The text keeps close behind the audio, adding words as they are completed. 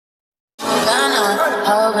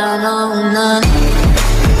Assalamu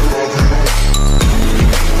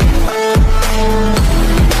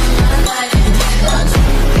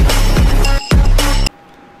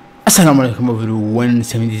alaikum everyone,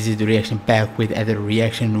 70 the reaction back with other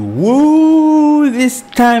reaction. Woo! This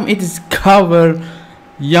time it is cover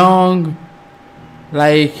young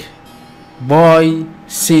like boy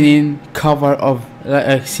singing cover of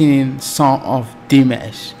singing song of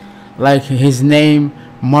Dimash. Like his name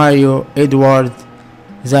Mario EDUARD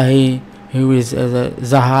Zahi, who is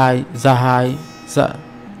ZNAI.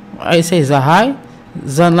 I say ZNAI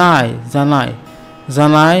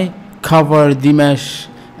cover Dimash.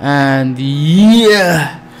 And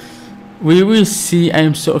yeah, we will see.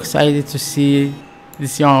 I'm so excited to see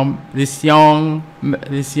this young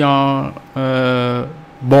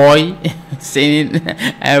boy saying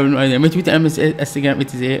I have no idea. My Twitter and Instagram,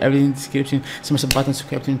 it is here, everything in the description. Smash the button,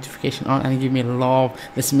 subscribe to notification on, and give me love.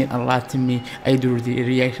 This means a lot to me. I do the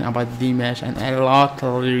reaction about Dimash and a lot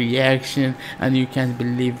of reaction, and you can't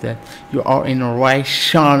believe that you are in the right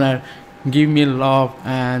channel. Give me love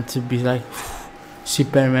and to be like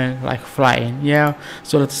Superman, like flying. Yeah,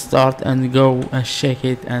 so let's start and go and shake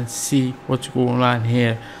it and see what's going on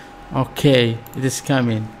here. Okay, it is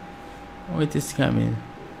coming. Oh, it is coming.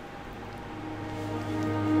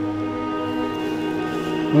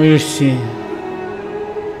 We'll see.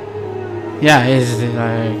 Yeah, he's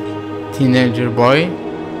like teenager boy.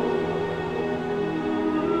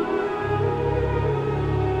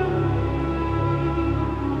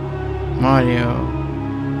 Mario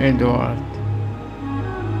EDUARD.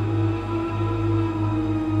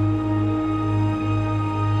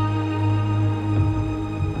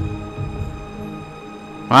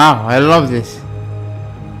 Wow, I love this.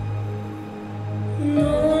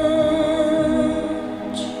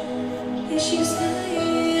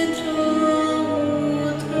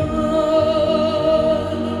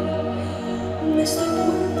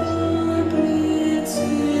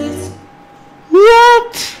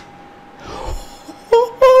 What?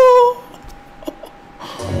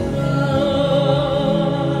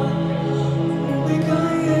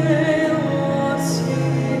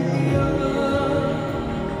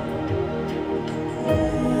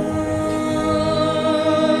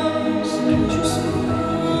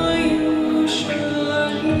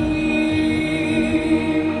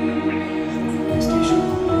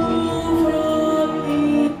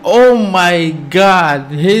 Oh my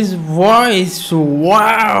god, his voice,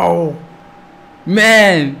 wow,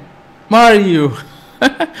 man, Mario,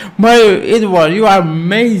 Mario EDUARD, you are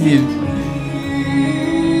amazing.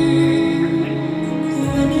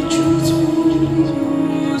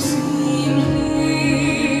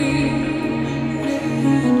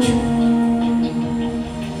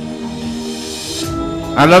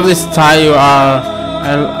 I love this style you are.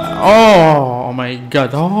 Oh my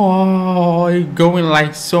god, oh, you're going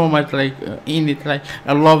like so much like in it. Like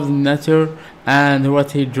I love the nature and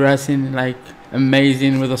what he dressing like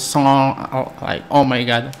amazing with a song. Like oh my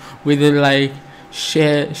god, with the like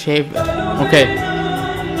shape. Okay.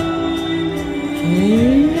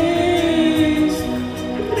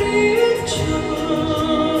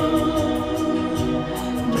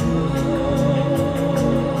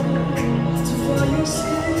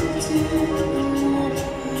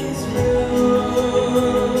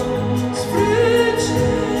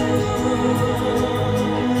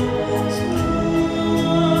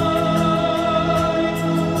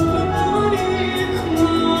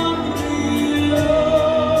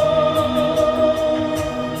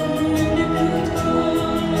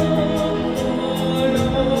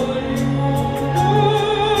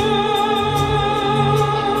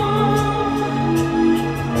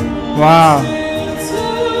 Wow,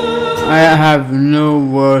 I have no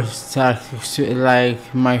words to like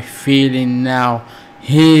my feeling now.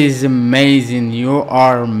 He is amazing. You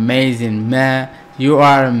are amazing, man. You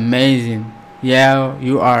are amazing. Yeah,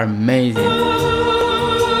 you are amazing.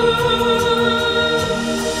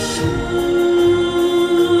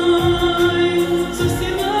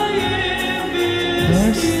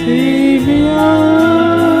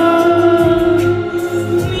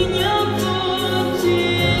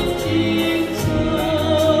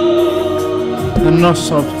 No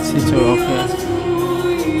subtitle, okay.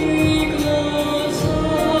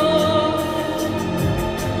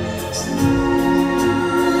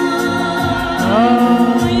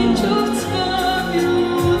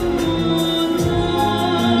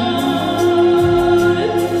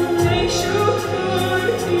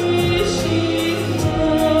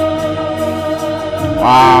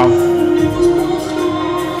 Wow.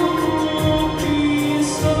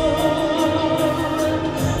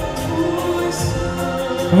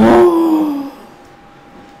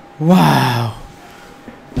 Wow.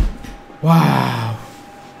 Wow.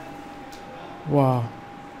 Wow.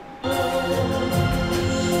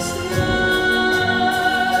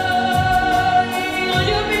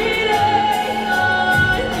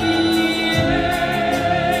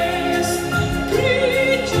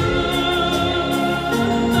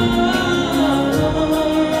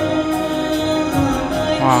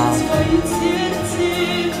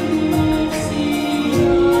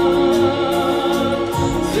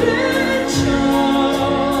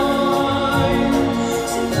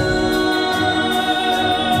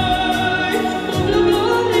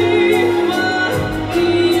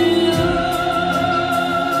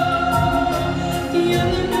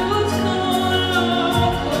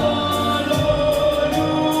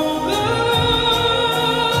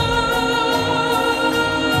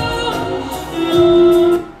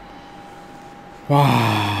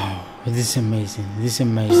 Wow, this is amazing. This is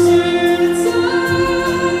amazing.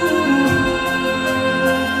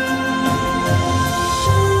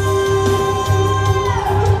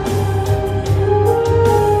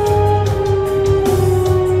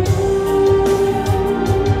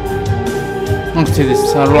 Look to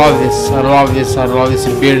this. I love this. I love this. I love this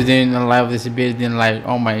building. I love this building. Like,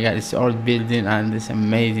 oh my god, it's old building and it's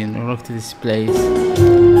amazing. Look to this place.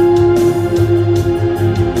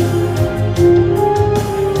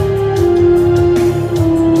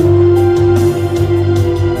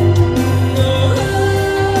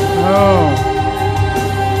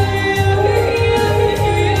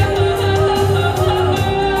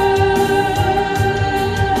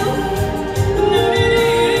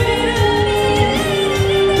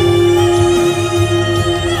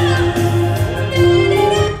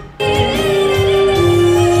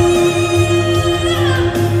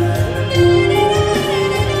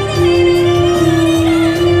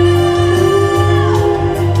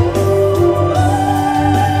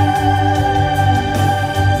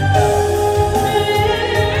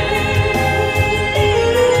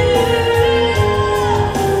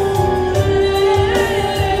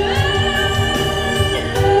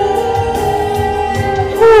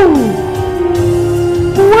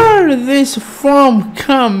 This from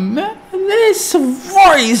come, this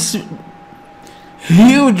voice,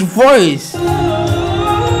 huge voice.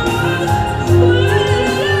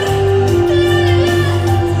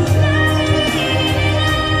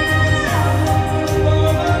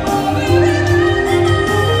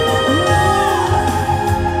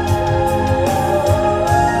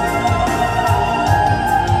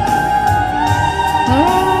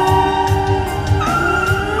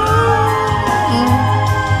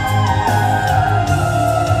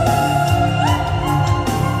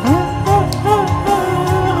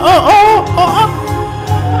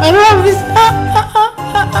 I love this.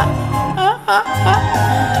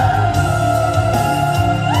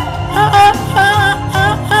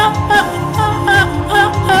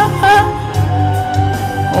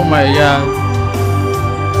 Oh my god.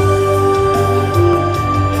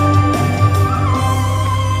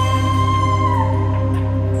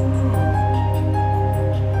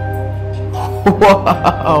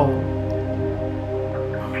 Wow.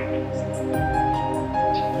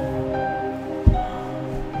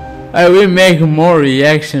 I will make more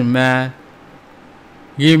reaction, man.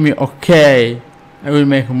 Give me okay. I will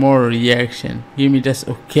make more reaction. Give me just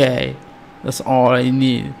okay. That's all I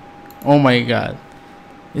need. Oh my god.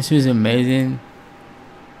 This was amazing.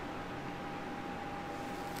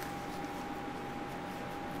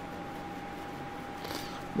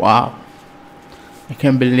 Wow. I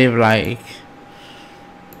can't believe like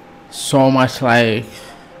so much like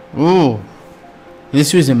ooh.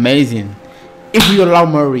 This was amazing. If you love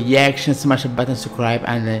more reactions, smash the button, subscribe,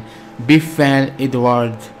 and big fan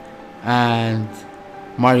EDUARD and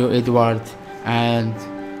Mario EDUARD and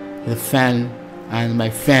the fan and my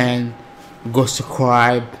fan. Go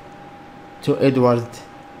subscribe to EDUARD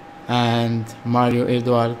and Mario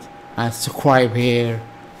EDUARD and subscribe here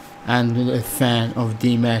and be a fan of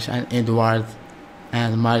Dimash and EDUARD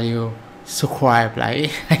and Mario. Subscribe,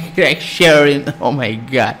 like sharing. Oh my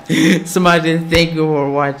god. Samir, thank you for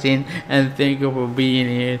watching and thank you for being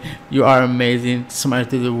here. You are amazing. Smart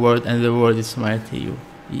to the world and the world is smart to you.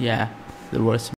 Yeah, the world.